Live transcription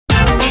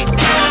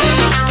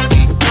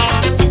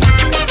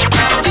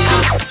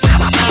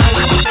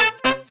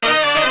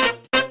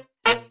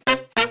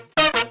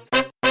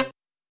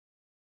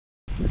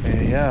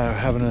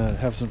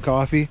have some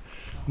coffee.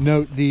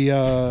 Note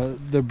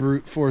the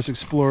Brute Force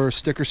Explorer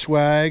sticker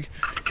swag.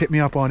 Hit me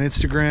up on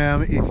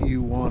Instagram if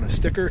you want a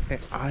sticker, and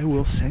I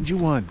will send you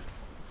one.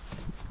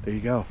 There you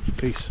go.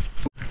 Peace.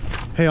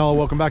 Hey all,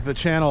 welcome back to the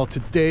channel.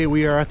 Today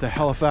we are at the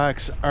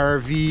Halifax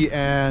RV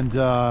and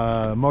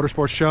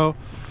Motorsports show.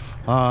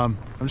 I'm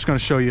just going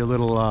to show you a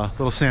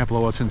little sample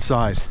of what's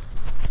inside.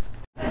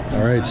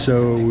 All right,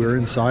 so we're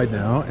inside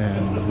now,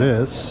 and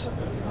this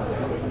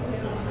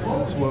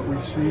is what we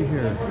see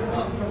here.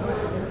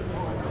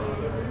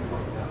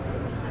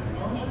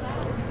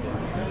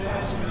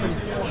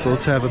 So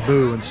let's have a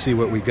boo and see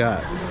what we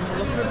got.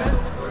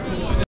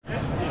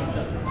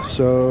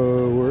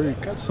 So we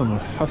got some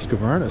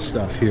Husqvarna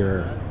stuff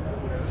here.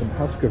 Some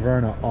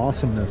Husqvarna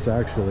awesomeness,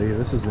 actually.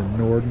 This is the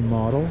Norden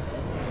model.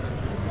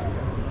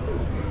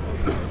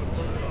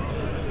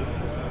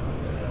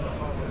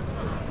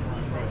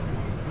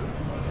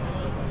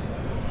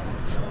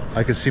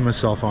 I could see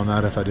myself on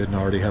that if I didn't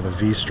already have a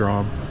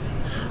V-Strom.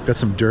 Got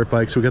some dirt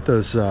bikes. We got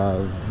those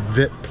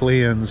Vit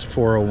Plians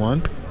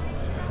 401.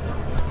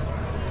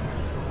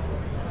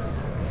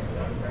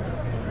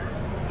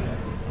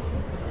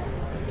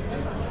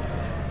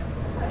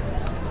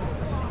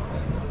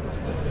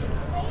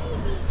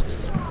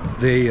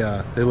 They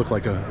look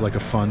like a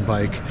fun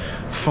bike.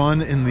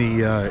 Fun in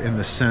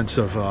the sense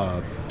of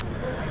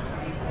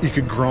you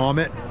could grom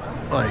it,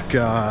 like you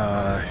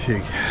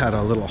had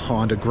a little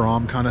Honda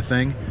Grom kind of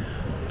thing.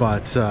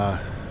 But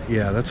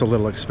yeah, that's a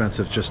little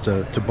expensive just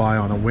to buy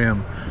on a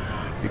whim,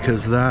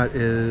 because that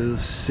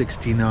is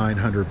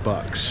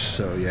 $6,900.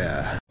 So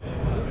yeah.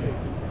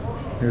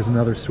 Here's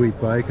another sweet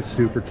bike, a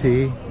Super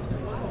T.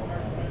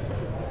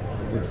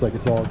 Looks like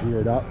it's all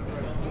geared up.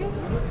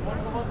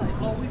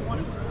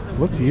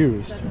 Looks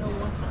used,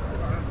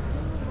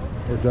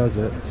 or does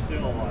it?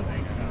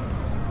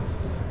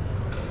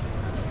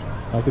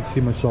 I could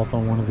see myself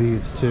on one of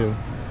these too.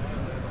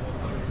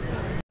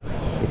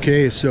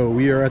 Okay, so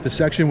we are at the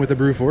section with the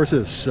Brute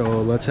Forces,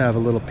 so let's have a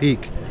little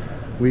peek.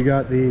 We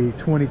got the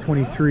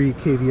 2023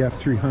 KVF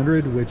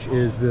 300, which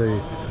is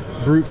the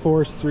Brute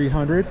Force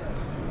 300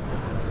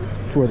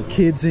 for the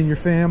kids in your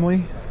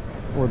family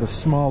or the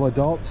small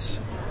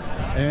adults.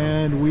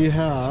 And we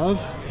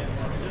have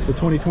the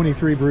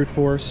 2023 Brute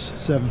Force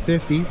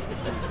 750,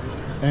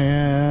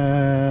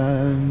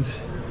 and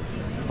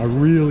I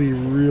really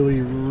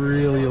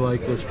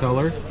like this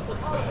color.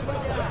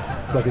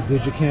 It's like a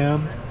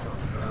Digicam.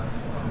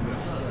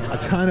 I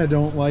kind of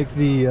don't like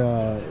the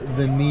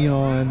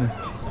neon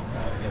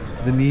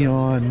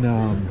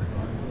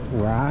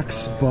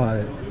racks,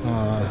 but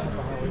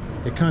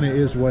it kind of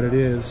is what it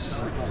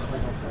is.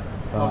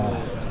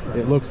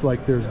 It looks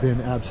like there's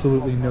been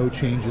absolutely no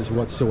changes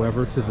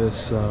whatsoever to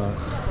this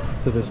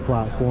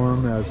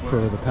platform as per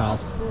the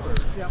past,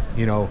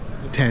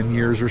 10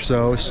 years or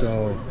so.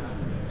 So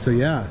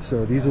yeah,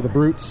 so these are the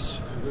Brutes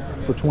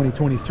for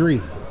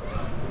 2023.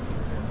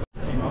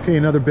 Okay,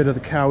 another bit of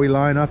the Cowie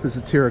lineup is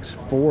the TRX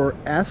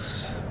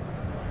 4S,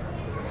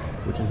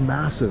 which is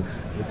massive.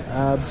 It's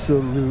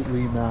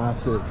absolutely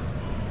massive.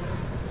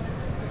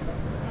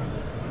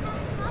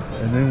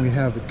 And then we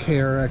have the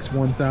KRX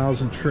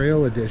 1000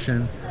 Trail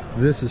Edition.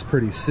 This is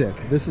pretty sick.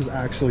 This is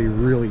actually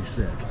really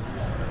sick.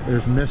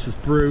 There's Mrs.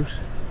 Brute.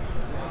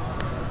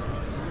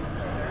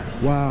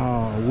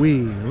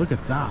 Wow-wee, look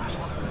at that.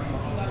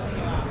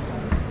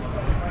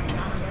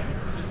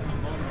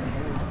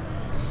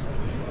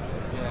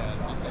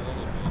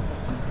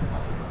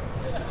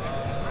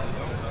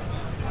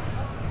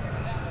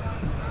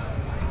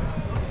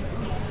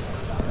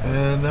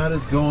 And that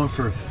is going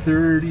for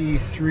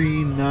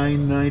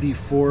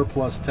 $33,994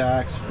 plus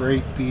tax,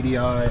 freight,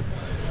 PDI,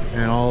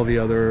 and all the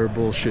other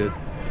bullshit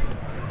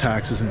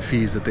taxes and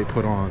fees that they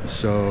put on.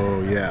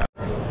 So yeah,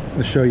 I'm going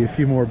to show you a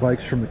few more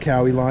bikes from the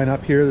Cowie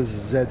lineup here. This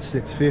is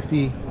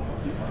Z650.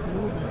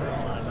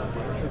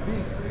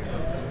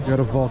 Got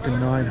a Vulcan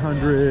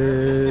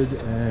 900,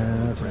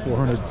 and that's a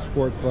 400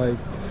 sport bike.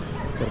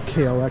 Got a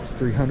KLX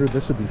 300.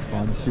 This would be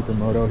fun.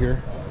 Supermoto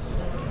here.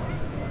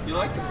 You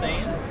like the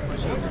sand?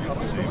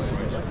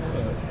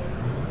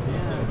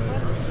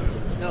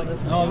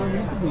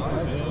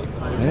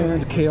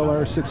 And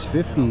KLR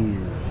 650.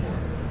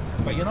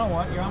 But you know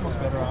what? You're almost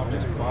better off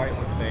just buying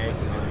with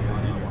bags and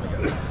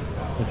everything.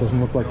 It doesn't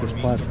look like this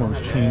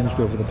platform's changed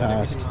over the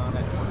past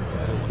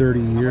 30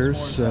 years,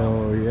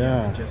 so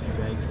yeah.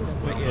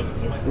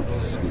 Oops,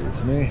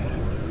 excuse me.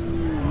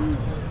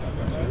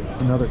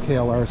 Another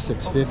KLR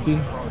 650.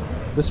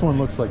 This one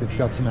looks like it's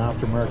got some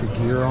aftermarket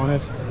gear on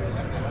it.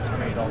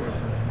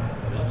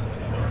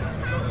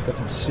 Got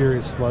some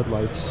serious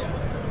floodlights.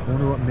 I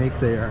wonder what make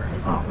they are.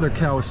 Oh, they're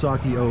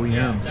Kawasaki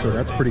OEM, so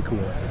that's pretty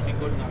cool.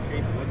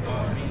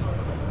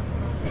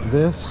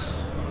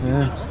 This,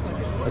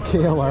 a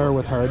KLR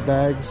with hard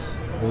bags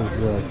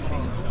is,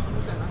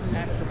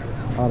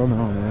 I don't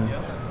know, man.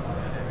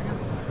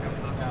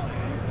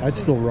 I'd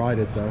still ride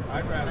it though.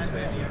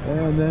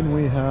 And then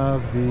we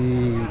have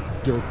the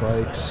dirt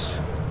bikes.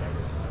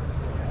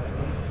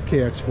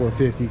 KX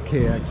 450,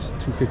 KX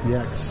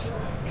 250X,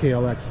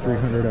 KLX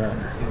 300R.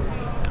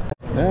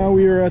 Now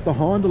we are at the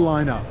Honda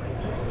lineup.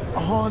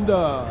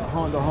 Honda.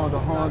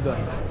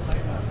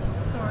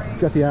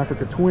 Got the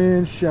Africa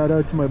Twins. Shout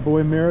out to my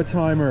boy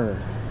Maritimer.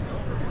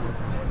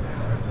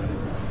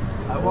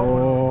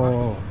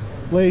 Oh,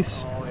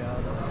 Lace.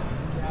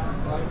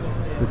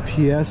 The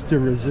pièce de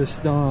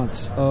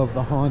résistance of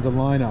the Honda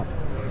lineup,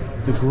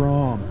 the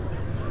Grom.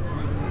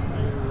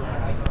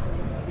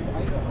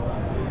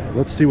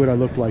 Let's see what I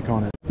look like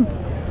on it.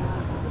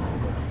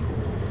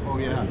 Oh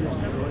yeah.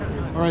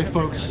 All right,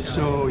 folks.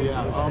 So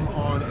yeah, I'm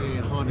on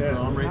a Honda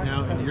Grom right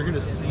now, and you're gonna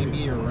see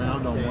me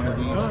around on one of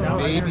these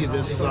maybe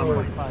this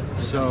summer.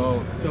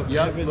 So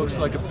yeah, it looks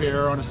like a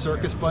bear on a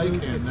circus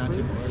bike, and that's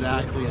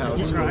exactly how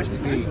it's supposed to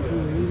be.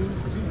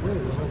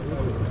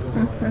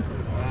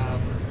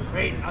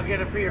 Great, I'll get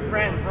it for your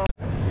friends.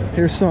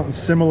 Here's something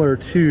similar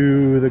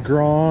to the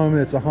Grom.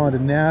 It's a Honda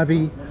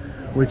Navi,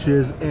 which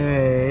is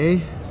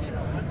a,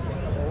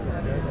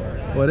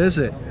 what is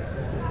it?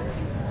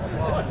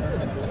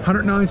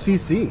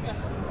 109cc.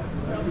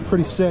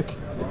 Pretty sick.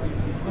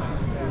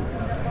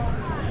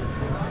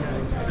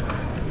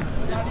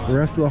 The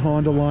rest of the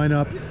Honda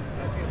lineup,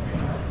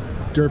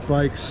 dirt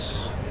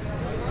bikes.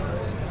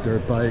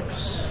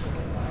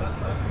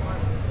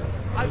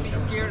 I'd be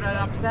scared I'd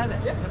upset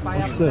it. If I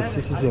What's this?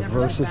 This is a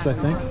Versus, I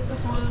think.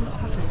 This one, I'll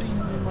have to see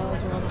how many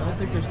miles are on it. I don't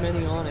think there's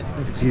many on it.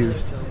 It's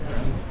used.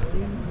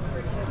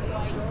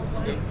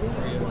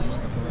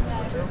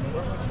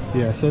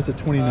 Yeah, so it's a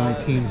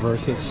 2019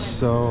 Versus,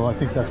 so I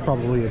think that's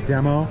probably a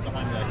demo.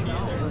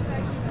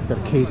 Got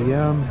a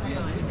KTM,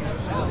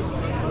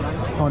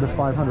 Honda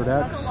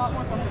 500X,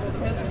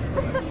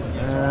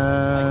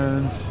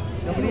 and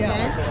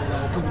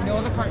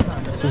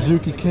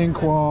Suzuki King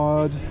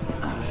Quad.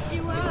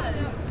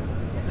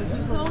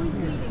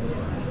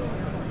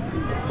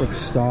 Looks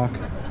stock.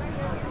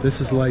 This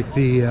is like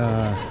the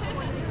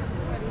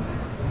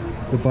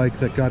bike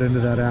that got into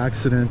that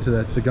accident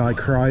that the guy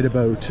cried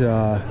about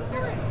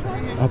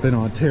up in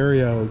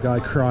Ontario.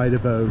 Guy cried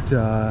about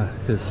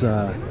his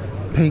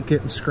paint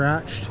getting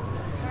scratched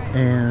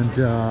and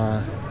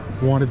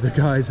wanted the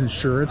guy's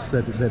insurance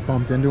that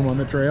bumped into him on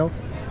the trail.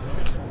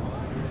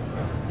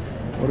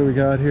 What do we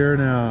got here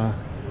now?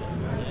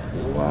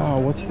 Wow,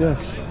 what's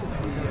this?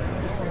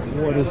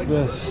 What is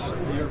this?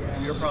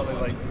 You're probably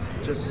like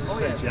just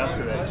since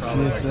yesterday.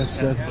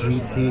 SxS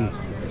GT.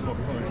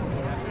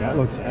 That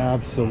looks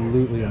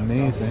absolutely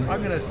amazing.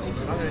 I'm gonna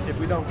if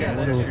we don't get I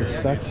wonder what the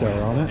specs are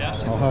on it.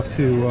 I'll have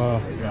to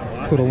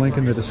put a link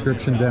in the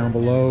description down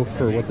below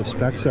for what the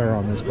specs are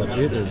on this, but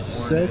it is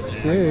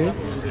sexy.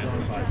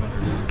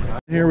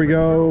 Here we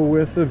go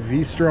with the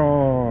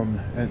V-Strom,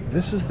 and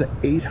this is the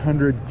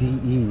 800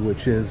 DE,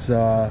 which is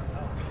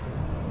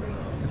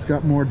it's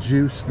got more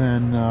juice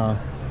than I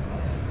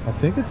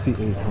think it's the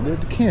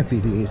 800. It can't be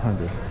the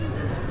 800.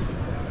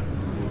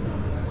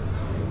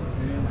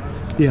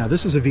 Yeah,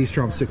 this is a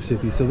V-Strom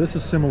 650, so this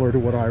is similar to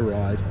what I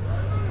ride.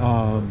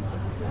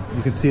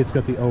 You can see it's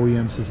got the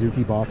OEM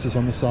Suzuki boxes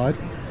on the side,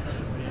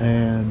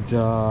 and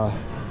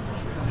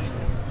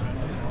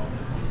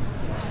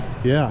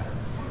yeah.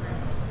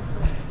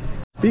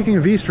 Speaking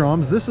of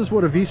V-Stroms, this is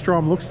what a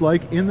V-Strom looks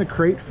like in the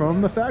crate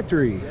from the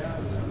factory.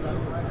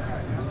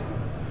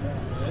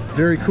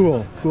 Very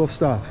cool, cool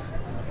stuff.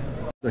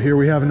 So here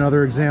we have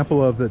another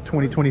example of the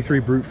 2023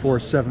 Brute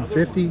Force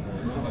 750.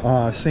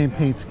 Same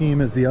paint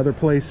scheme as the other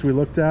place we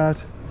looked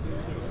at.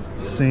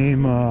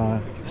 Same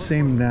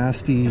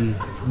nasty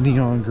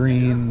neon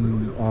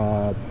green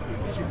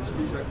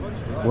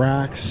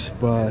racks,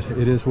 but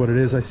it is what it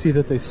is. I see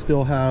that they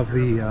still have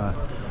the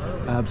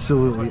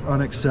absolutely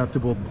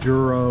unacceptable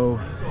Duro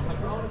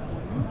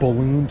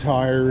balloon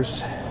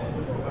tires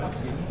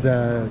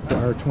that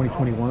our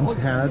 2021s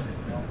had.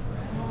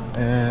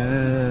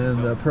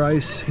 And the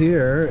price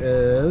here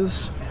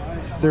is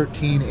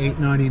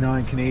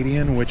 $13,899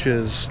 Canadian, which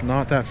is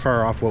not that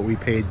far off what we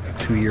paid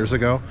 2 years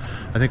ago.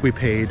 I think we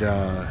paid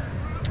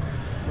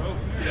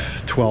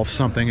 12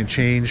 something and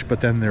change,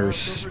 but then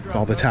there's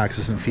all the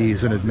taxes and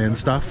fees and admin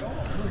stuff.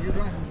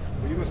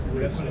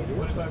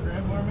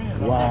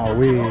 Wow,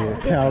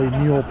 Cowie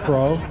Mule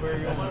Pro.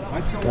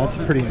 That's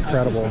pretty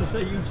incredible.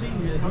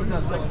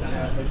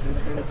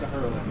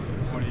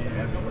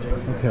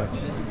 Okay.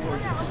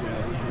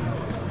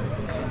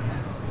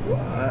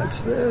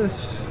 What's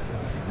this?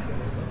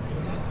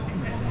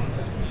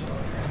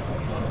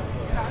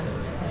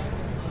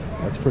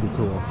 That's pretty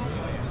cool.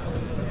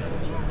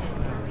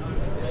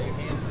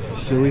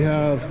 So we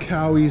have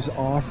Cowie's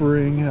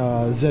offering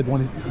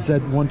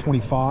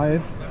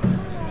Z125,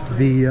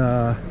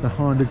 the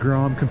Honda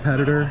Grom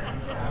competitor,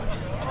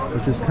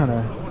 which is kind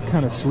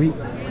of sweet.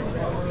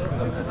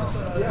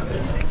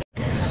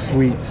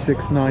 Sweet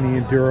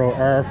 690 Enduro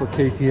R for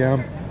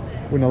KTM.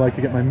 Wouldn't I like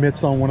to get my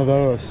mitts on one of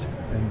those?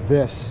 And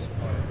this,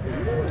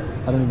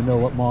 I don't even know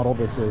what model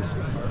this is,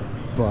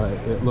 but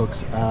it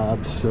looks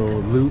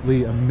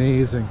absolutely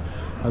amazing.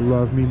 I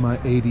love me my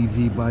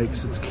ADV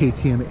bikes. It's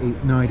KTM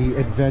 890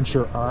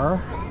 Adventure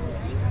R.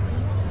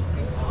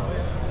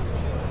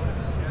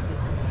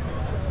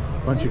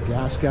 Bunch of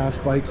gas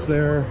bikes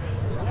there.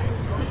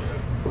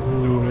 Ooh,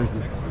 Ooh, there's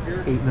the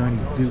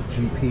 890 Duke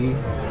GP.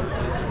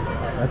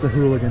 That's a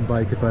hooligan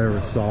bike if I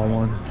ever saw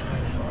one.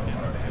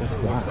 What's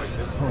that?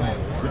 Oh my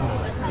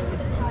god.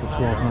 It's a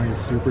 1290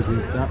 Super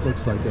Duke. That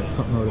looks like it's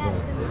something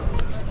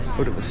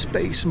out of a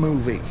space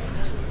movie.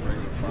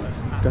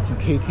 Got some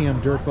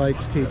KTM dirt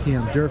bikes,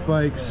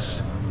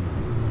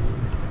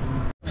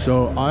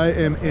 So I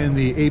am in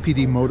the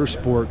APD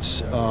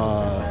Motorsports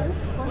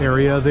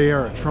area. They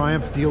are a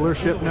Triumph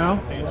dealership now,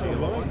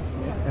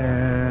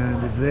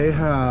 and they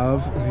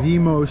have the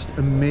most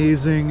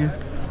amazing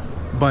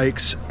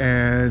bikes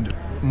and,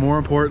 more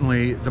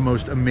importantly, the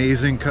most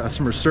amazing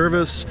customer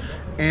service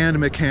and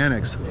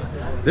mechanics.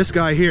 This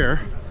guy here,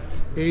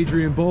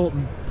 Adrian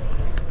Bolton,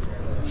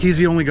 he's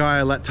the only guy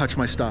I let touch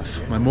my stuff.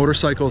 My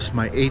motorcycles,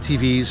 my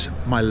ATVs,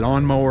 my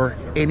lawnmower,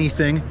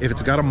 anything. If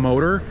it's got a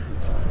motor,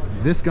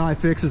 this guy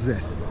fixes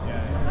it.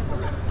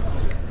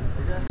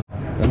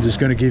 I'm just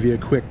gonna give you a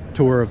quick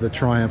tour of the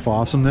Triumph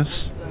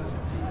awesomeness.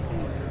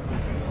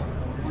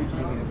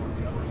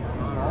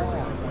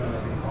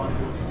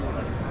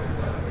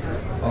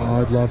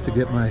 Oh, I'd love to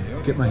get my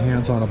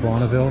hands on a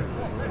Bonneville.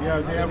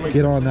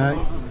 Get on that,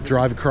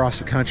 drive across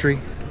the country.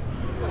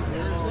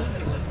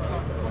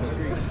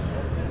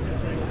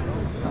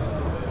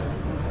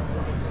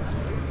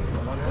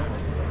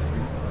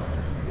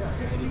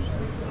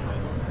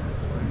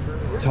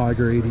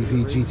 Tiger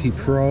ADV GT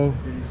Pro,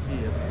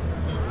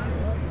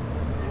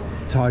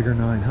 Tiger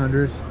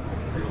 900.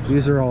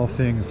 These are all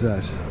things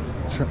that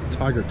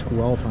Tiger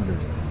 1200.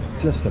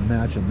 Just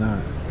imagine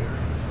that.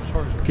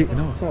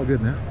 It's all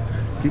good now.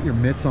 Get your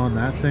mitts on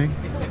that thing.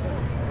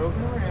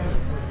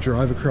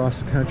 Drive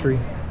across the country.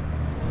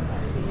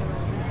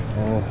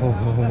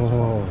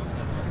 Oh,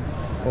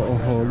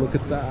 look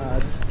at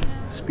that.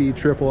 Speed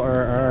Triple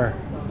RR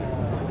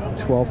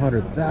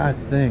 1200. That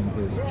thing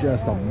is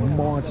just a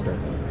monster.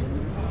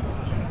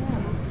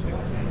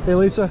 Hey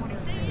Lisa,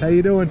 how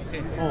you doing?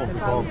 Oh,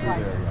 it's all through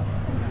there.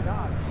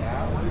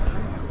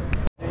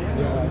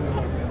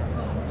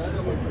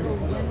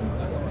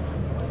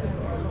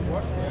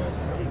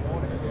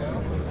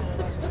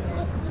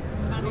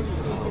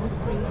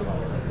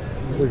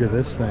 Look at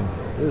this thing.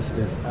 This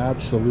is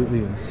absolutely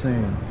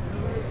insane.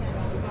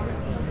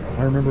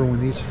 I remember when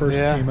these first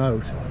came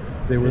out,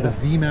 they were the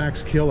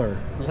VMAX killer.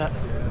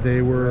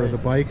 They were the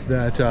bike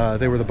that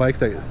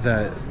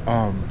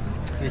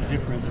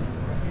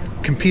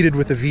competed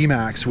with the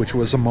VMAX, which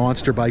was a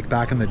monster bike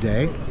back in the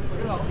day.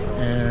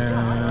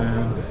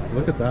 And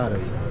look at that,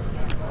 it's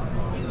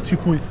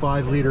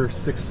 2.5 liter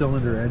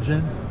 6-cylinder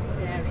engine.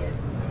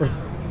 Or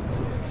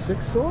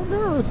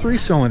 6-cylinder or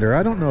 3-cylinder?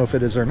 I don't know if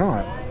it is or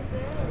not.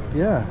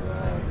 Yeah,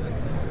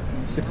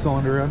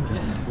 6-cylinder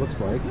engine, looks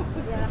like.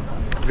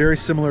 Very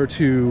similar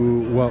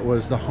to what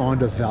was the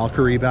Honda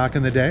Valkyrie back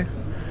in the day.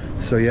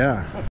 So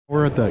yeah,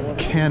 we're at the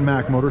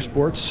CanMac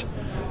Motorsports,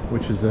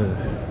 which is the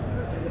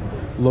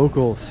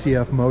local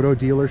CF Moto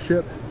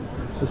dealership.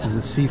 This is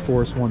a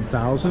C-Force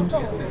 1000.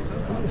 Look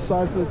at the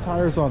size of the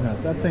tires on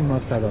that. That thing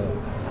must have a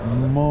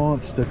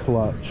monster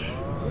clutch.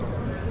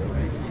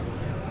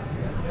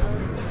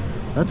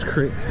 That's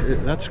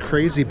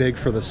crazy big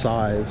for the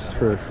size,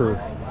 for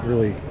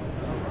really.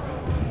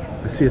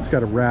 I see it's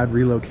got a rad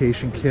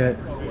relocation kit.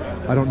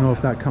 I don't know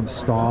if that comes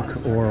stock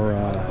or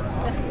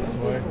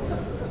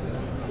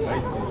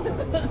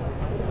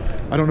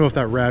I don't know if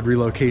that rad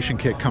relocation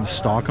kit comes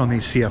stock on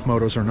these CF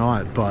Motos or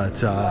not,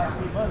 but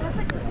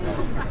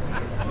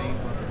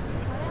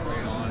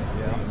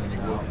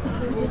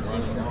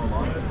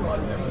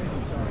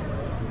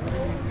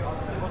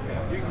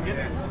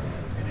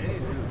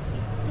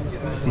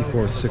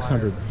C-Force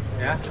 600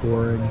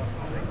 Touring.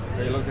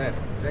 So you're looking at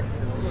 6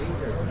 and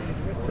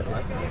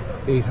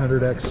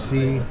 800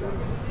 XC.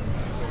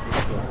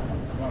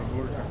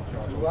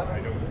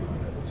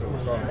 So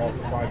it's on all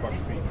for $5 a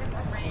piece.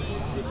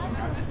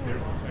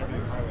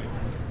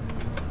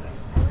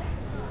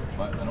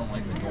 But I don't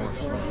like the doors.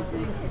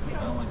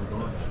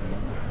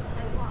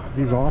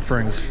 These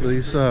offerings,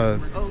 these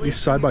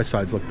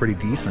side-by-sides look pretty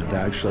decent,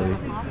 actually.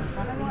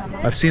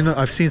 I've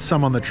seen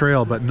some on the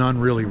trail, but none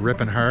really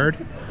ripping hard.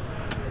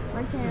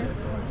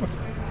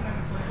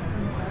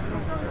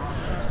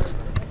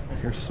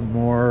 Here's some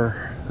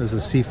more. There's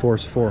a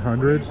C-Force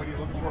 400.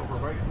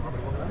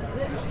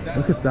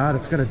 Look at that,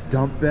 it's got a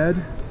dump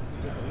bed.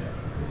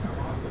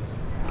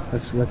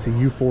 That's a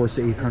U-Force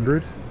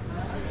 800.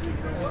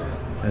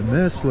 And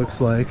this looks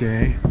like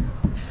a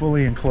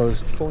fully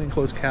enclosed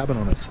cabin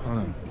on a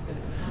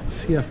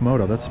CF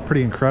Moto. That's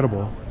pretty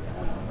incredible.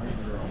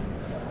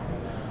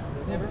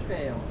 Never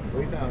fail.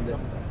 We found it.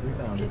 We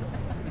found it.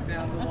 You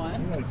found the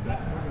one?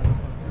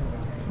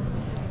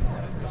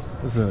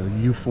 This is a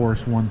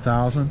U-Force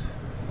 1000.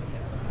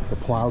 The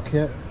plow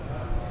kit.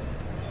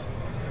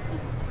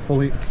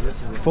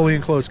 Fully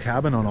enclosed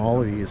cabin on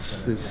all of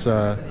these. It's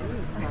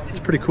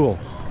pretty cool.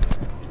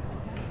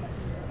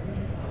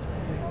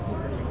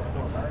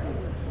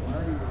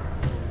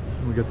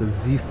 We got the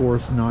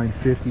Z-Force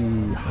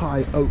 950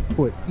 high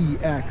output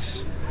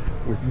EX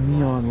with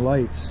neon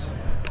lights.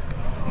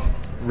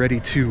 ready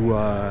to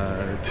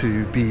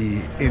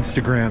be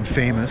Instagram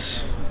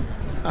famous.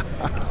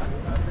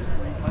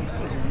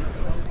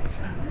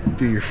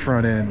 Do your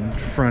front end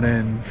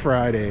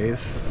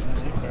Fridays.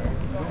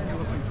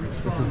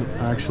 This is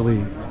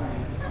actually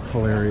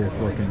hilarious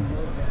looking.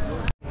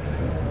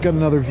 Got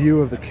another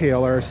view of the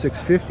KLR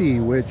 650,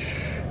 which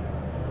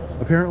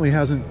apparently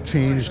hasn't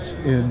changed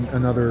in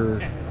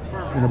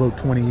about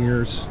 20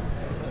 years.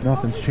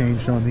 Nothing's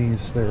changed on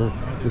these. They're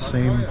the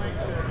same.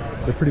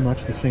 They're pretty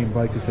much the same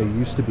bike as they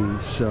used to be.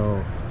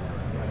 So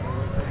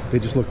they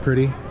just look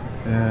pretty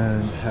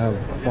and have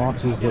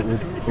boxes that will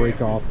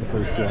break off the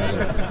first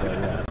driver. So,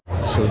 yeah.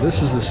 So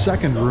this is the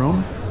second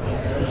room.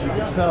 You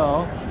can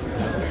tell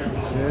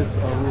it's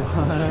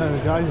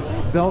a guy,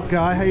 Belt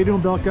Guy. How you doing,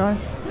 Belt Guy?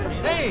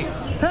 Hey!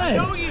 Hey! I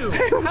know you!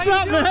 Hey, what's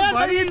up, man?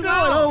 How you doing?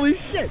 Holy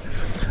shit!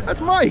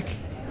 That's Mike.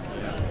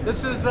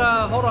 This is,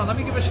 hold on, let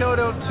me give a shout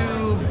out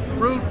to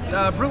Brute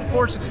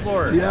Force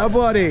Explorer. Yeah,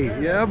 buddy.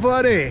 Yeah,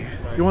 buddy.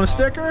 You want a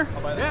sticker?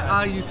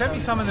 Yeah, you sent me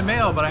some in the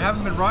mail, but I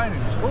haven't been riding.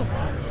 It's cool.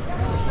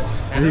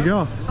 There you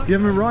go.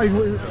 Give him a ride.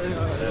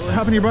 What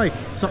happened to your bike?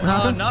 Something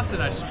happened? Nothing.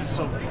 I just been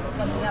so...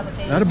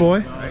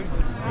 Attaboy.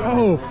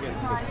 Oh,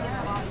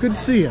 good to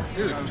see you.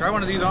 Dude, try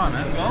one of these on,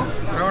 man.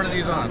 Try one of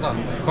these on. Look,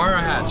 Barra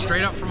hat,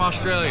 straight up from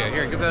Australia.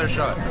 Here, give that a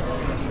shot.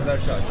 Give that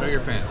a shot. Show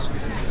your fans.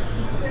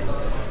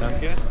 Sounds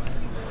good.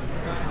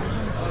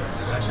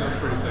 Actually looks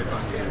pretty sick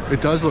on you.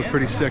 It does look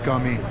pretty sick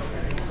on me.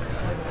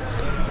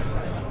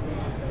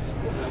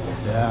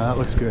 Yeah, that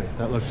looks good.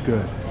 That looks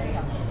good.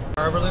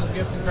 Barbara Lynn's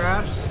Gifts and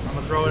Crafts. I'm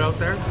gonna throw it out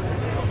there.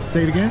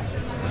 Say it again.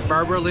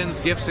 Barbara Lynn's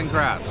Gifts and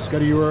Crafts.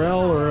 Got a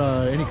URL or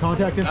any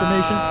contact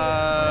information?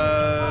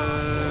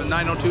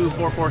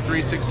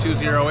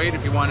 902-443-6208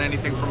 if you want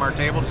anything from our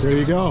table. There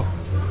you go.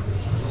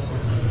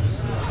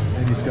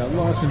 And he's got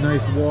lots of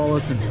nice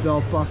wallets and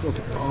belt buckles.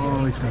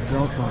 Oh, he's got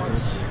belt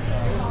buckles.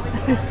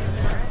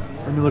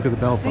 Let me look at the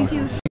belt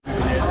buckles.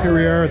 Here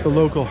we are at the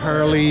local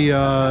Harley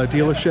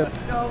dealership.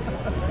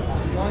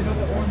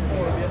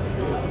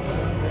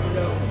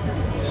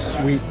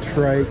 Sweet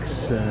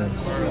trikes and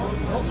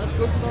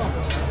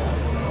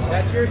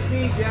That's your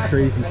speed, Jack.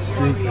 crazy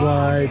street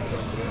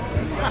glides.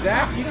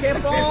 Jack, you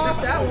can't fall off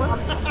that one.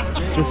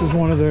 This is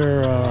one of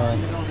their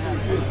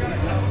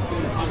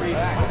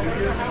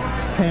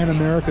Pan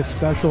America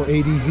Special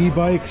ADV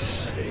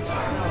bikes.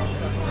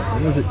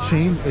 What is it?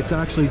 Chain? It's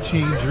actually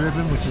chain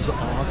driven, which is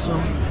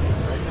awesome.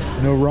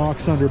 No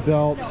rocks under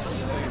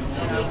belts.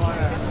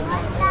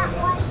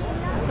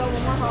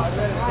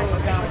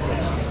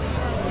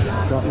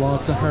 Got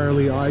lots of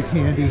Harley eye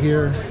candy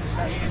here.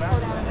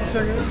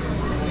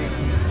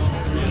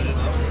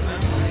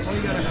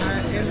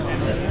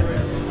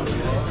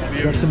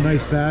 Got some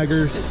nice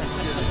baggers.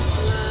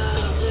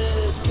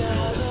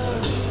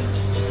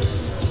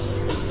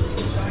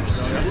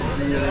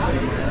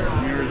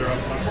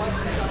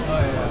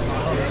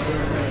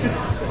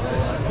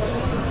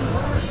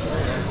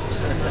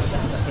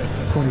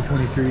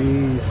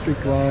 $2023 street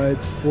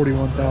glides,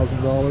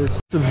 $41,000.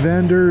 The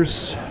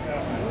vendors.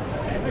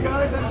 Hey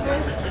guys, I'm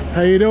Jason.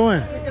 How you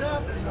doing? Pick it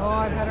up. Oh,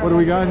 I've had What do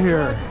we got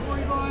here?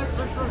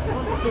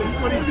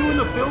 What, he's doing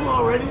the film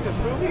already to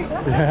sue me?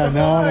 Yeah,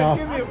 no.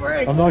 Give me a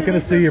break. I'm not gonna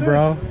see you,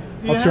 bro.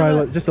 I'll Yeah.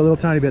 try just a little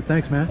tiny bit.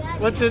 Thanks, man.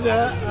 What did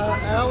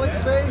Alex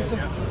say? He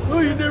says, oh,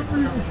 you never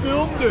even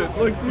filmed it.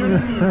 Like the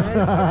interview,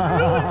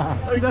 right?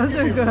 Really? Those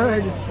are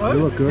good. What? They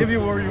look good.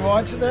 Were you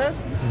watching that?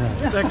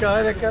 Yeah. That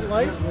guy that got 2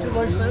 life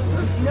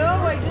sentences? No,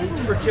 I didn't.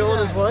 For killing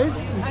his wife?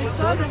 I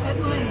saw the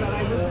headline, but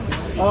I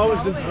wasn't. I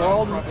was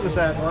enthralled with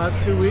that the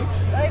last 2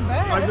 weeks. I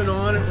bet. I've been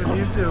on it with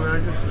YouTube and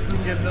I just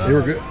couldn't get enough. They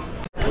were good.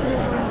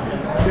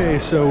 Okay,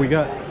 so we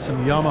got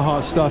some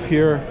Yamaha stuff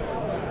here.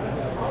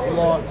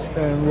 Lots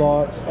and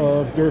lots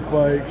of dirt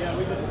bikes.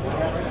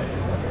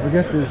 We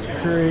got this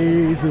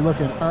crazy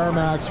looking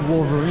R-Max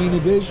Wolverine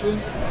edition.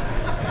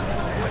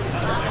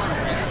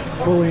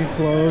 Fully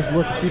enclosed.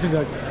 Look, it's even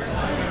got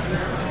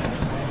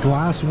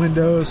glass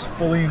windows,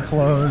 fully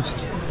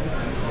enclosed.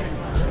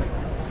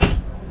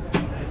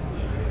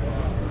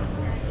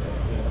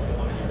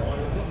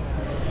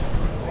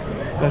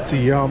 That's a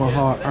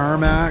Yamaha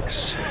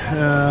R-Max,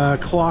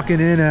 clocking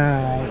in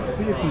at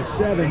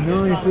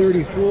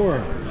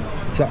 57,934.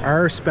 It's a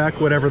R spec,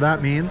 whatever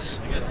that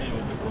means.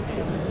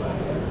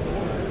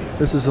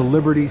 This is a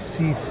Liberty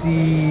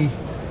CC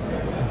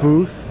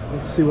booth.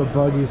 Let's see what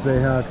buggies they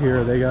have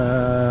here. They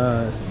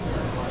got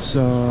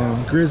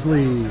some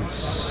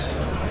Grizzlies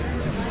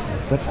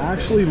that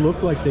actually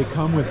look like they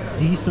come with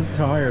decent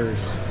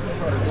tires.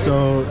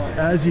 So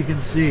as you can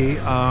see,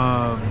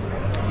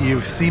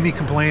 you've seen me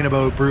complain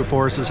about brute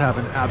forces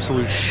having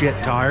absolute shit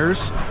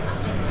tires.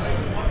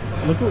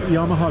 Look what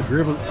Yamaha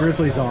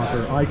Grizzlies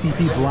offer.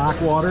 ITP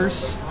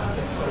Blackwaters.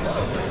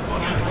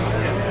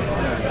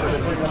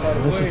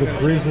 And this is the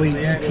Grizzly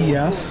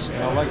EPS.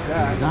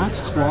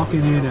 That's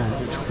clocking in at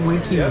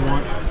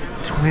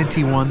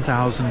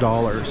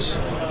 $21,000.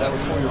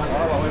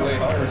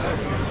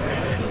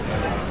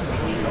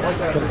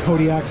 Got a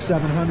Kodiak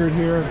 700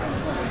 here.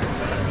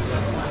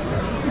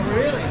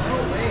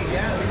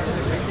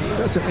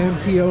 Lots of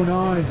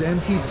MT-09s,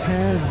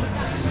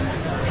 MT-10s.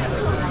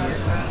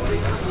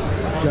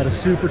 Got a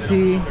Super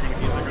T.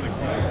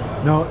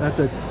 No, that's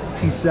a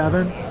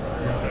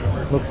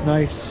T7. Looks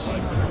nice.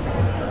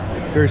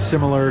 Very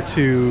similar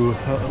to,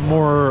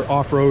 more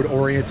off-road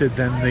oriented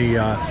than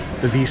the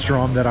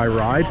V-Strom that I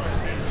ride.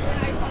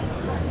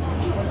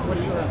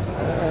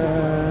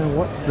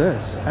 What's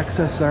this?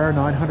 XSR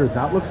 900.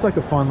 That looks like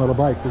a fun little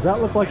bike. Does that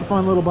look like a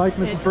fun little bike,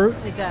 Mrs. Brute?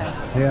 It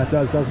does. Yeah, it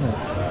does, doesn't it?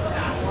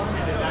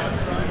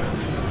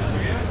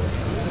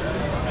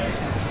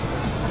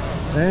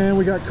 And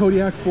we got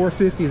Kodiak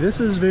 450.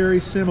 This is very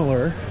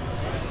similar.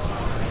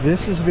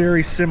 This is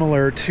very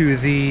similar to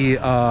the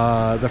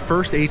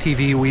first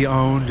ATV we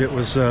owned. It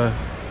was a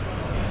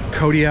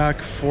Kodiak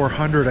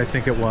 400, I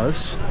think it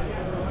was.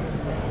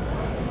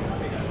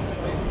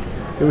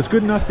 It was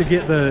good enough to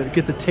get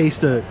the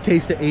taste of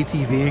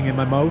ATVing in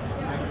my mouth.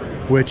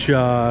 Which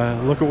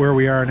look at where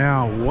we are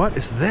now. What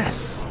is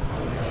this?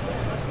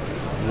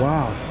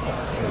 Wow,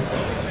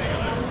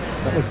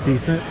 that looks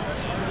decent.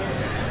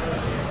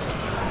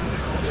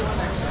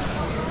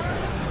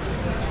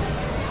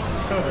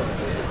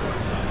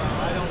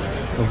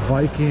 A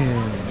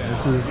Viking.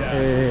 This is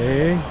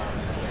a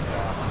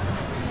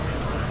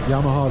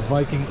Yamaha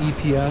Viking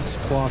EPS,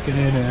 clocking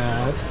in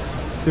at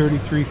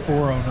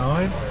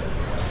 33,409.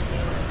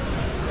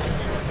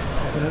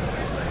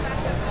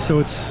 So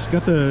it's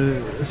got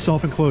the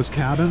self-enclosed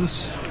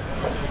cabins,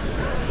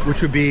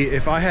 which would be,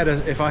 if I had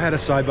a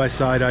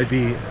side-by-side, I'd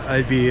be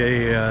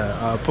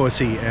a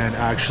pussy and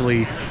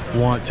actually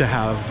want to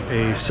have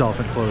a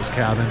self-enclosed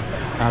cabin.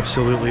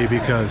 Absolutely,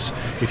 because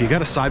if you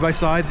got a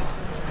side-by-side,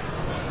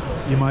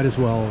 you might as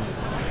well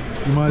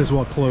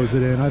close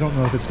it in. I don't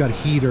know if it's got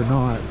heat or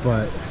not,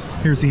 but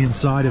here's the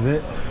inside of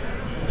it.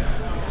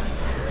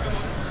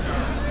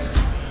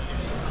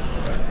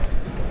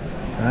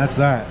 And that's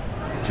that,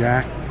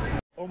 Jack.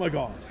 Oh my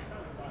God,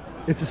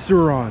 it's a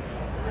Suron.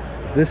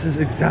 This is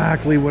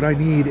exactly what I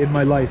need in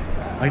my life.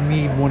 I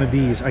need one of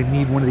these. I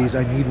need one of these.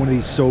 I need one of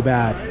these so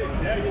bad.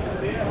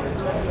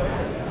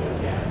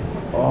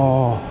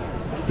 Oh,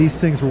 these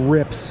things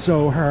rip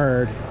so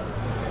hard.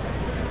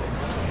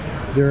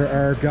 There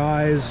are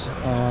guys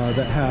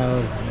that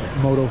have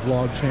moto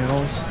vlog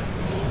channels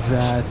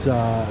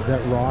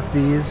that rock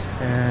these,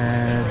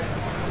 and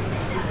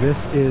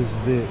this is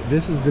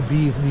the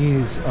bee's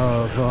knees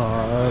of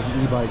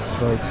e-bikes,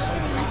 folks.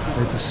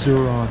 It's a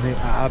Suron. They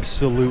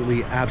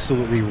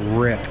absolutely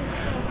rip.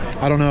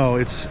 I don't know,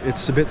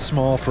 it's a bit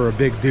small for a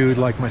big dude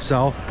like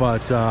myself,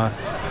 but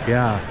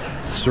yeah,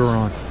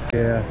 Suron.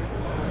 Yeah.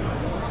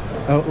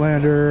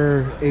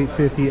 Outlander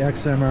 850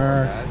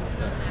 XMR.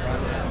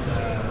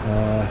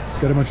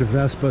 Got a bunch of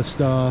Vespa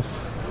stuff.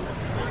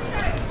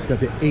 Got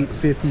the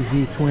 850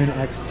 V-Twin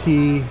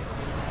XT.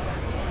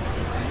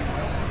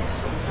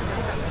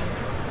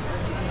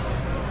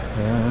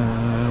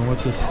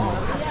 What's this thing?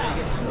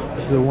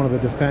 This is one of the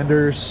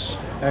Defenders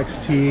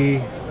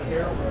XT.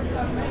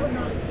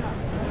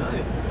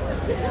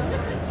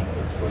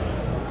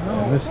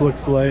 And this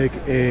looks like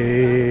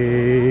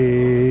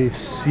a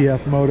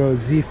CF Moto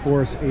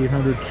Z-Force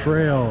 800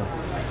 Trail.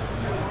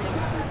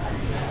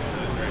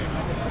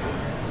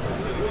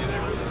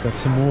 Got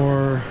some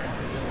more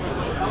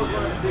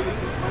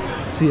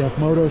CF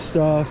Moto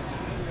stuff.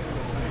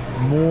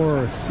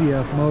 More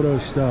CF Moto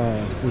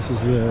stuff. This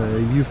is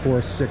the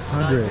U-Force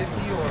 600.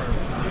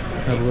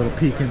 Have a little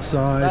peek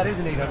inside. That is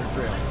an 800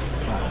 trail.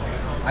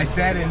 I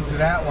sat into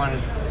that one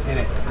in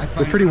it.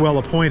 They're pretty well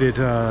appointed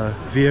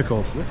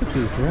vehicles. Look at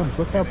these rims.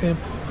 Look how thin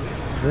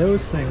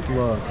those things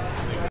look.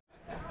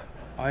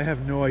 I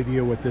have no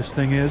idea what this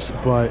thing is,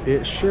 but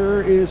it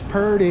sure is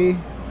purty.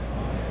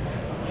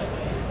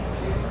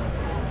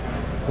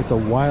 It's a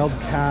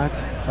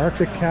Wildcat,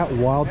 Arctic Cat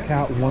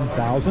Wildcat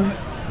 1000.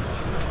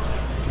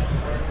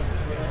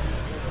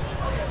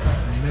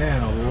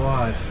 Man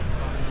alive.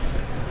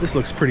 This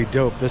looks pretty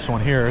dope, this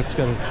one here. It's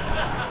got a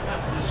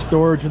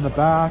storage in the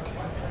back.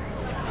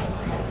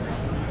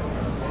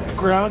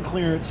 Ground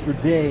clearance for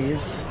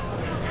days.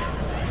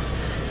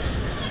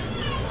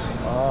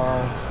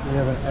 We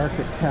have an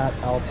Arctic Cat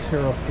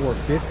Altera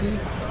 450.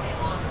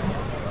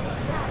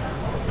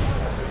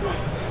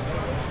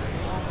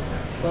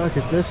 Look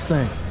at this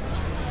thing.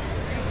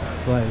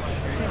 Like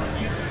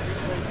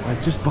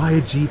just buy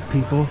a Jeep,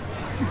 people.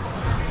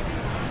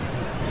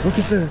 Look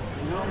at the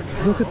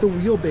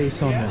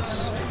wheelbase on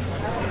this.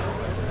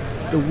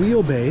 The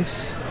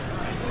wheelbase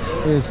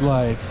is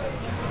like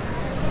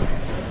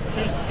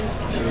 3,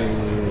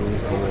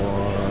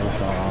 4,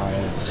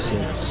 5,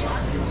 6,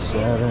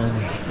 7,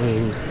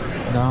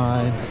 8,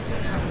 9,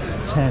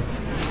 10.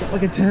 It's got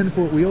like a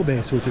 10-foot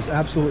wheelbase, which is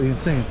absolutely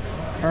insane.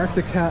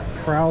 Arctic Cat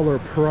Prowler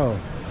Pro.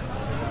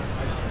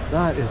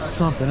 That is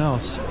something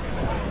else.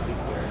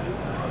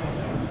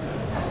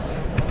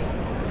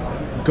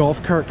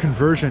 Golf cart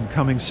conversion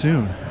coming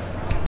soon.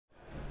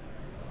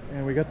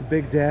 And we got the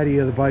big daddy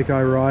of the bike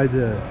I ride.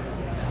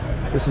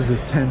 This is his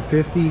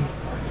 1050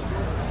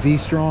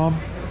 V-Strom.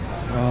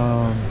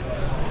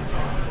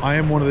 I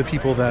am one of the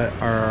people that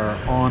are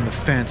on the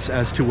fence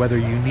as to whether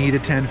you need a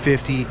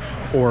 1050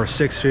 or a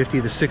 650.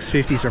 The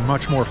 650s are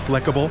much more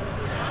flickable.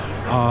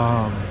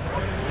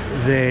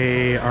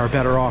 They are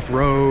better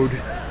off-road.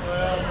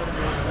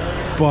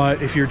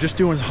 But if you're just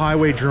doing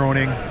highway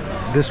droning,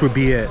 this would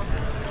be it.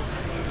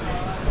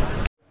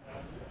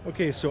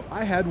 Okay, so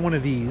I had one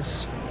of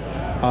these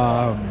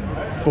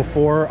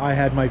before I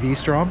had my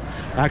V-Strom.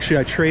 Actually,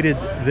 I traded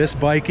this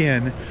bike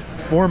in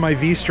for my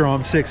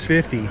V-Strom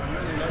 650.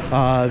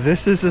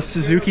 This is a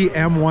Suzuki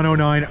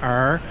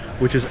M109R,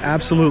 which is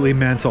absolutely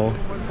mental.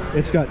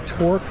 It's got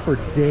torque for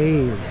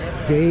days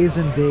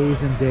and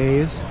days and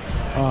days.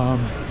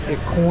 It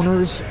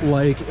corners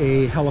like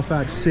a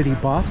Halifax city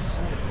bus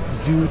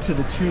due to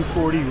the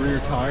 240 rear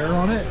tire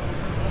on it,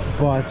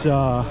 but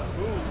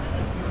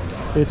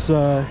it's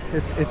a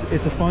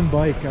fun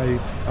bike.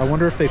 I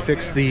wonder if they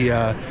fixed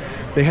the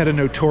they had a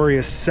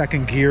notorious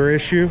second gear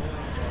issue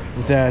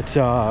that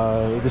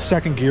the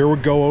second gear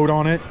would go out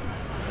on it.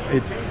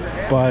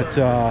 But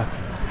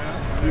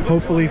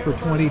hopefully for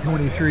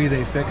 2023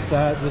 they fix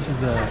that. This is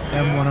the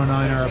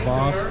M109R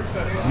Boss.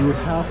 You would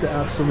have to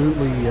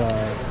absolutely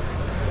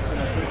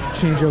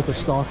change out the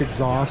stock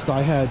exhaust.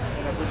 I had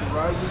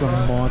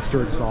some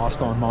monster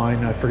exhaust on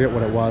mine. I forget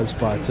what it was,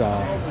 but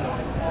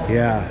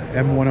yeah,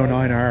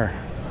 M109R,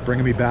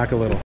 bringing me back a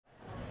little.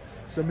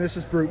 So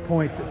Mrs. Brute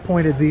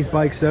pointed these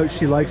bikes out.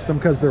 She likes them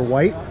because they're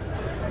white.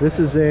 This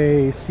is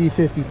a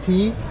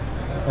C50T,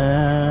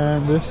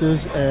 and this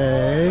is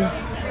a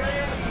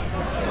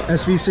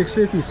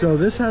SV650. So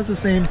this has the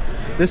same,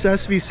 this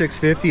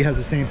SV650 has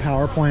the same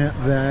power plant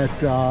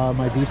that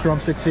my V-Strom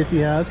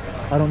 650 has.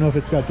 I don't know if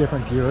it's got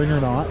different gearing or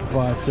not,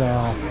 but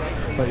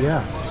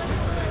yeah.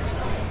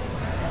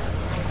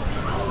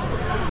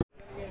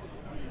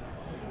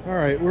 All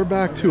right, we're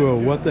back to a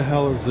what the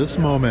hell is this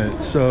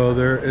moment. So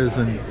there is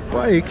a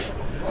bike,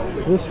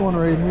 this one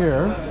right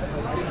here.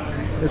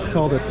 It's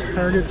called a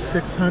Target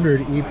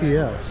 600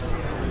 EPS.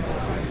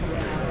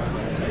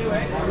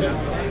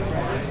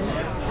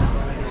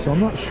 So I'm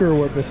not sure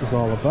what this is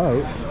all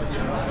about,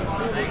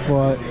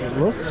 but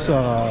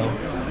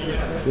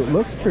it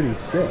looks pretty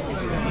sick.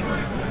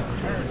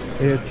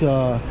 It's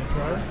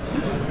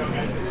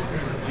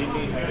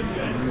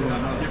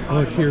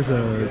look, here's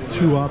a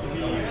 2-up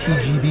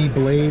TGB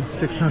Blade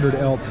 600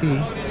 LT,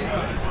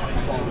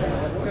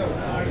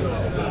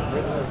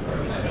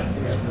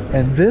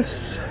 and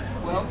this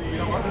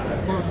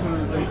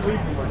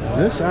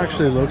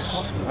actually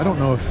looks, I don't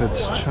know if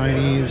it's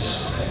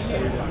Chinese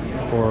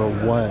or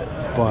what,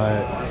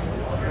 but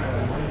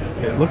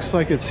it looks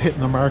like it's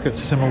hitting the market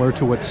similar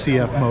to what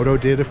CF Moto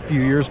did a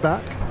few years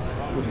back.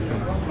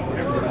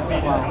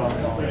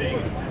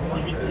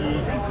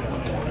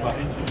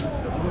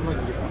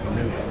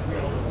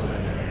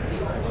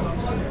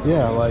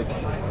 Yeah, like,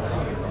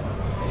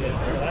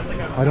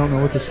 I don't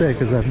know what to say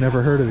because I've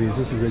never heard of these.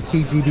 This is a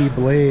TGB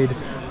Blade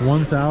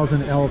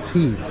 1000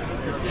 LT.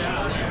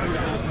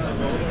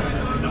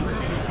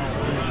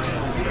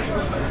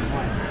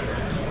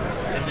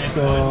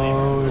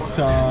 So it's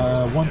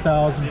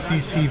 1000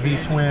 cc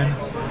V-twin,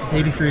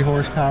 83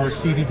 horsepower,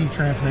 CVT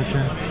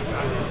transmission,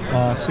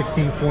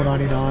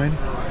 16,499.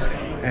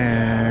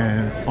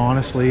 And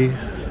honestly,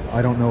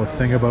 I don't know a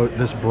thing about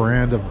this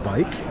brand of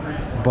bike,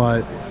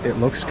 but it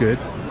looks good.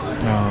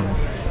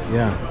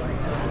 Yeah.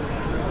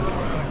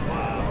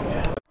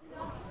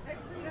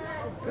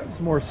 Got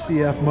some more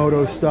CF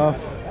Moto stuff.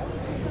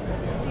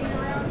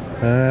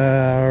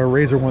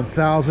 Razor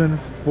 1000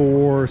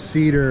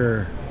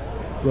 4-seater.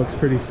 Looks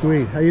pretty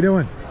sweet. How you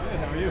doing? Good,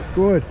 how are you?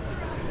 Good.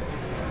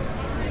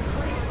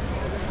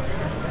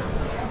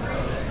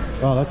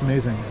 Oh, that's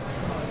amazing.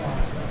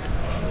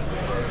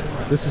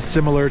 This is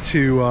similar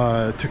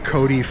to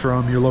Cody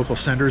from your local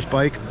Sender's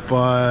bike,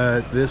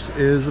 but this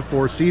is a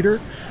 4-seater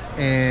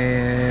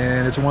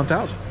and it's a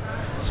 1000.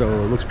 So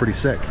it looks pretty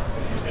sick.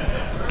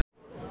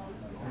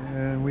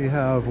 And we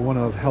have one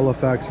of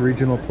Halifax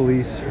Regional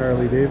Police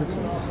Harley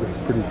Davidsons. That's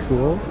pretty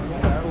cool.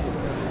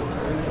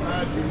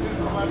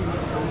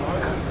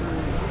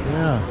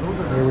 Yeah,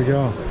 there we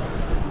go.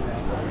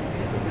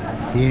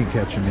 He ain't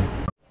catching me.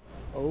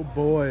 Oh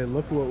boy,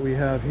 look what we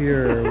have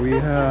here. We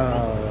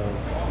have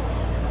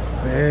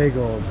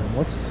bagels and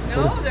what's...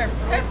 No, they're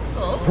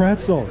pretzels.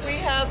 Pretzels. We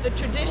have the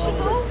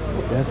traditional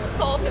Yes.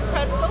 salted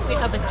pretzel. We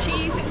have a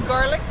cheese and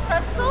garlic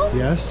pretzel.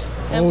 Yes.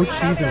 And Oh, we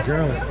cheese have and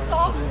garlic. a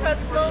soft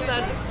pretzel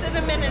that's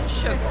cinnamon and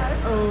sugar.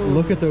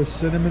 Look at those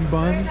cinnamon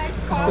buns.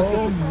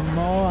 Oh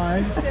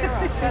my.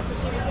 That's what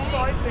she was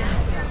saying.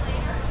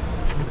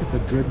 Look at the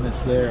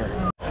goodness there.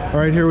 All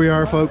right, here we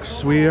are,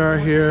 folks. We are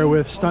here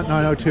with Stunt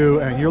 902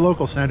 and your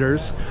local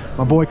Senders.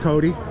 My boy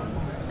Cody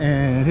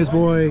and his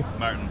boy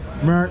Martin.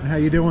 Martin. How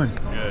you doing?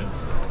 Good.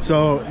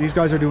 So these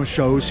guys are doing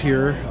shows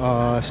here,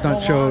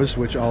 stunt shows,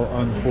 which I'll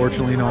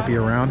unfortunately not be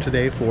around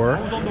today for,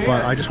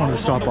 but I just wanted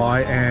to stop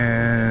by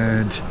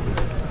and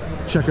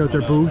check out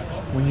their booth.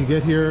 When you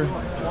get here,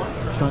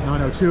 Stunt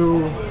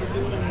 902,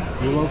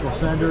 your local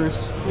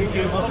Senders. We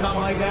do look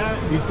something like that.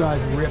 These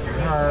guys rip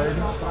hard,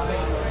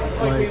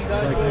 like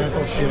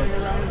mental shit,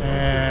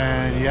 and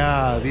And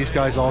yeah, these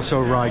guys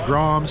also ride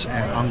Groms,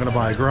 and I'm gonna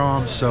buy a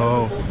Grom,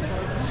 so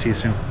see you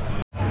soon.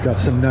 Got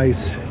some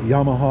nice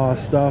Yamaha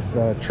stuff,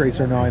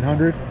 Tracer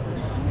 900.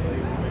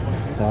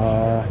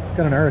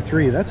 Got an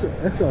R3.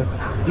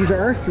 These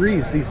are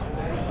R3s.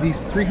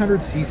 These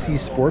 300cc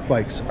sport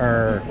bikes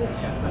are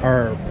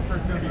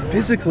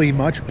physically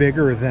much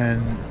bigger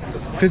than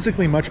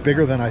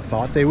I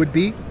thought they would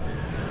be.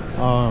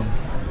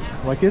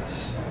 Like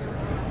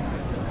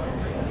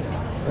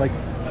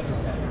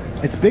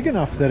it's big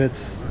enough that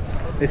it's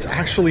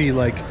actually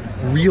like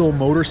real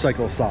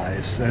motorcycle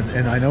size,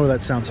 and I know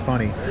that sounds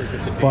funny,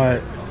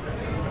 but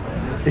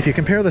if you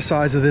compare the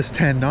size of this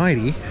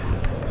 1090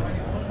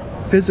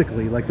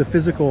 physically, like the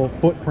physical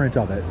footprint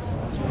of it,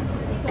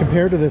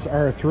 compared to this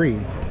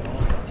R3,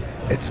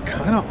 it's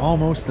kind of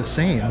almost the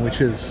same,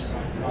 which is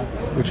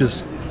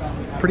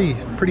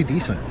pretty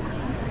decent.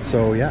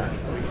 So yeah.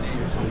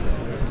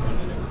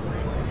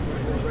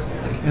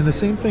 And the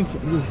same thing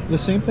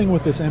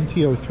with this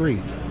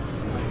MT-03.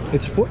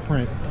 Its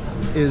footprint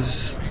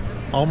is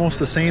almost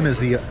the same as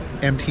the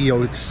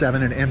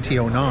MT-07 and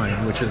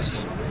MT-09, which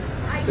is,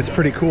 it's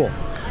pretty cool.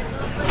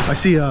 I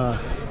see they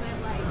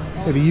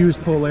have a used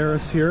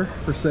Polaris here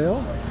for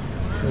sale.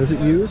 Is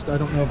it used? I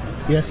don't know if,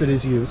 yes, it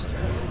is used.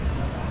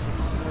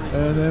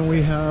 And then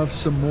we have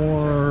some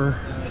more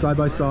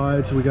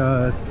side-by-sides. We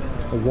got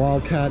a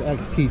Wildcat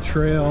XT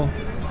Trail.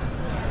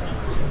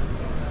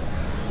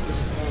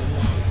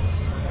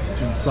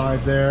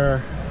 Inside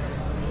there,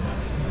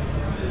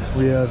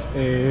 we have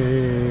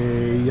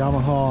a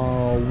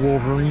Yamaha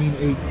Wolverine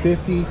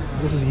 850.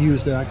 This is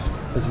used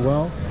as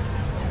well.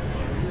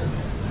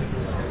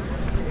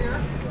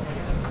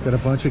 Got a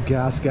bunch of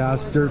gas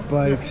dirt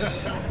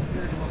bikes.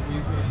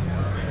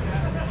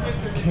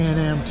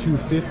 Can-Am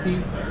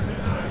 250.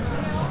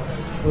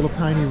 Little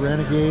tiny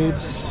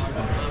Renegades.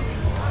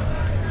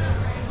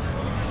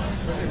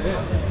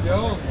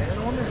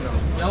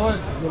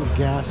 Little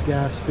gas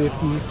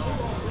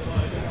 50s.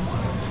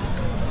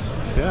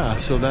 Yeah,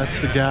 so that's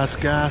the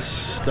gas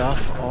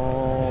stuff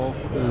all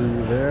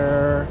through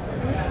there.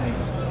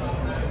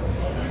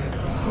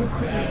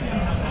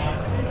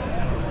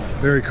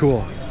 Very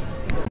cool.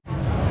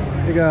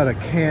 We got a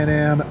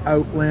Can-Am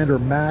Outlander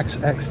Max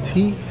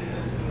XT.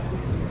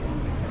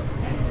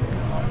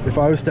 If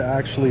I was to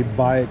actually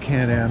buy a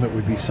Can-Am, it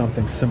would be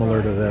something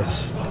similar to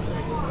this.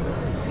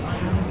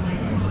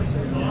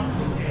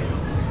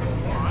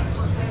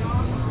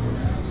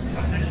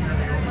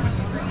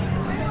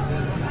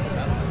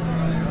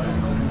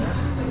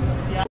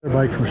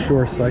 Bike from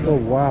Shore Cycle.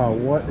 Wow,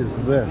 what is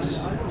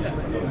this?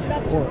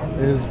 What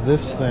is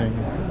this thing?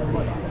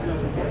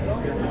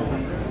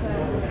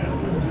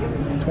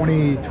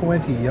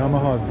 2020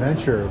 Yamaha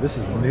Venture. This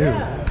is new.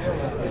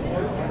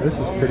 This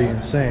is pretty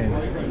insane.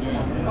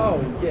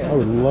 I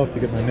would love to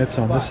get my mitts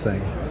on this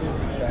thing.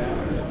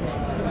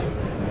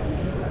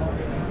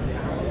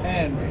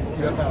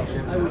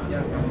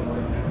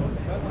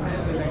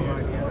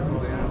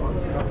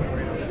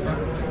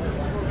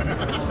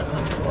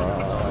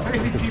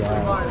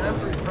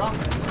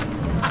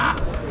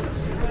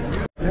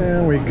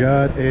 And we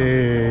got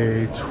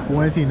a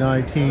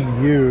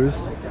 2019 used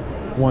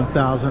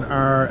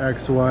 1000R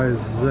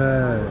XYZ.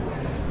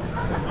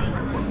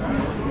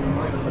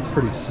 That's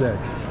pretty sick.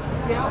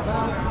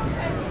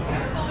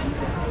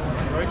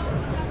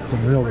 It's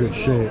in real good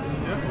shape.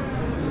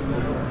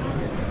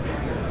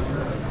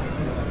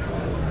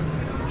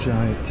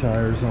 Giant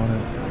tires on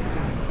it.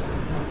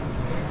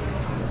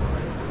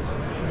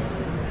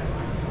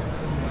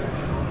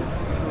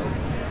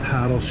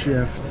 Paddle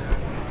shift.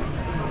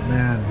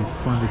 Man, it'd be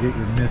fun to get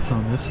your mitts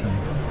on this thing.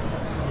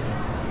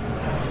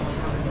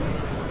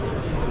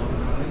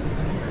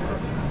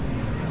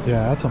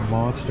 Yeah, that's a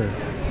monster.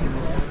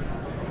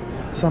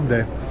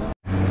 Someday.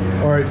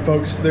 All right,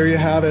 folks, there you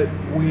have it.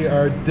 We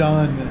are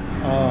done.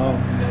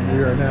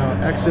 We are now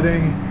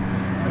exiting,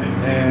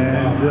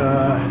 and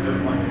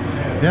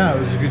yeah, it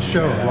was a good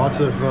show. Lots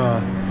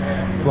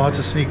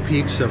of sneak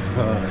peeks of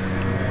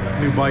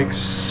new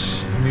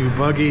bikes, new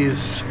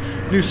buggies,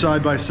 new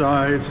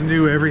side-by-sides,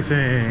 new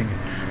everything.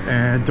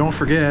 And don't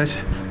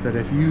forget that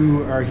if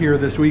you are here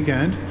this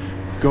weekend,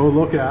 go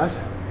look at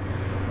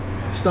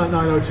Stunt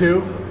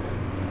 902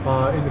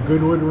 in the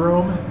Goodwood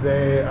room.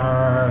 They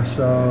are,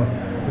 so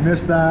if you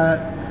missed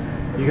that,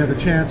 you got the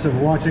chance of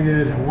watching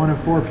it at 1 and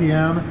 4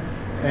 p.m.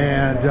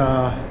 And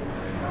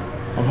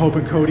I'm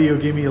hoping Cody will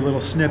give me a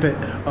little snippet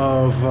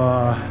of,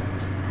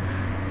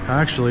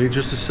 actually,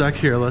 just a sec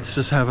here. Let's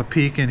just have a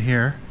peek in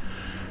here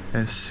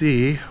and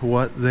see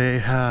what they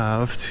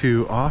have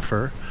to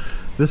offer.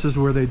 This is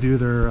where they do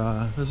their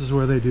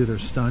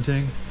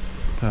stunting.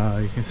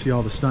 You can see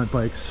all the stunt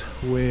bikes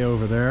way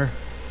over there.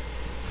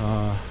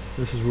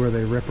 This is where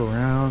they rip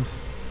around,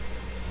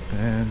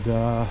 and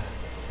so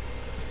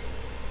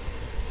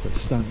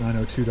it's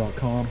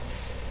stunt902.com.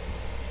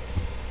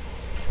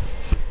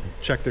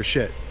 Check their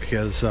shit,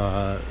 because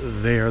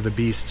they are the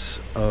beasts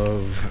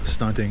of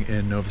stunting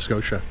in Nova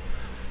Scotia.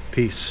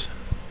 Peace.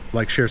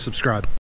 Like, share, subscribe.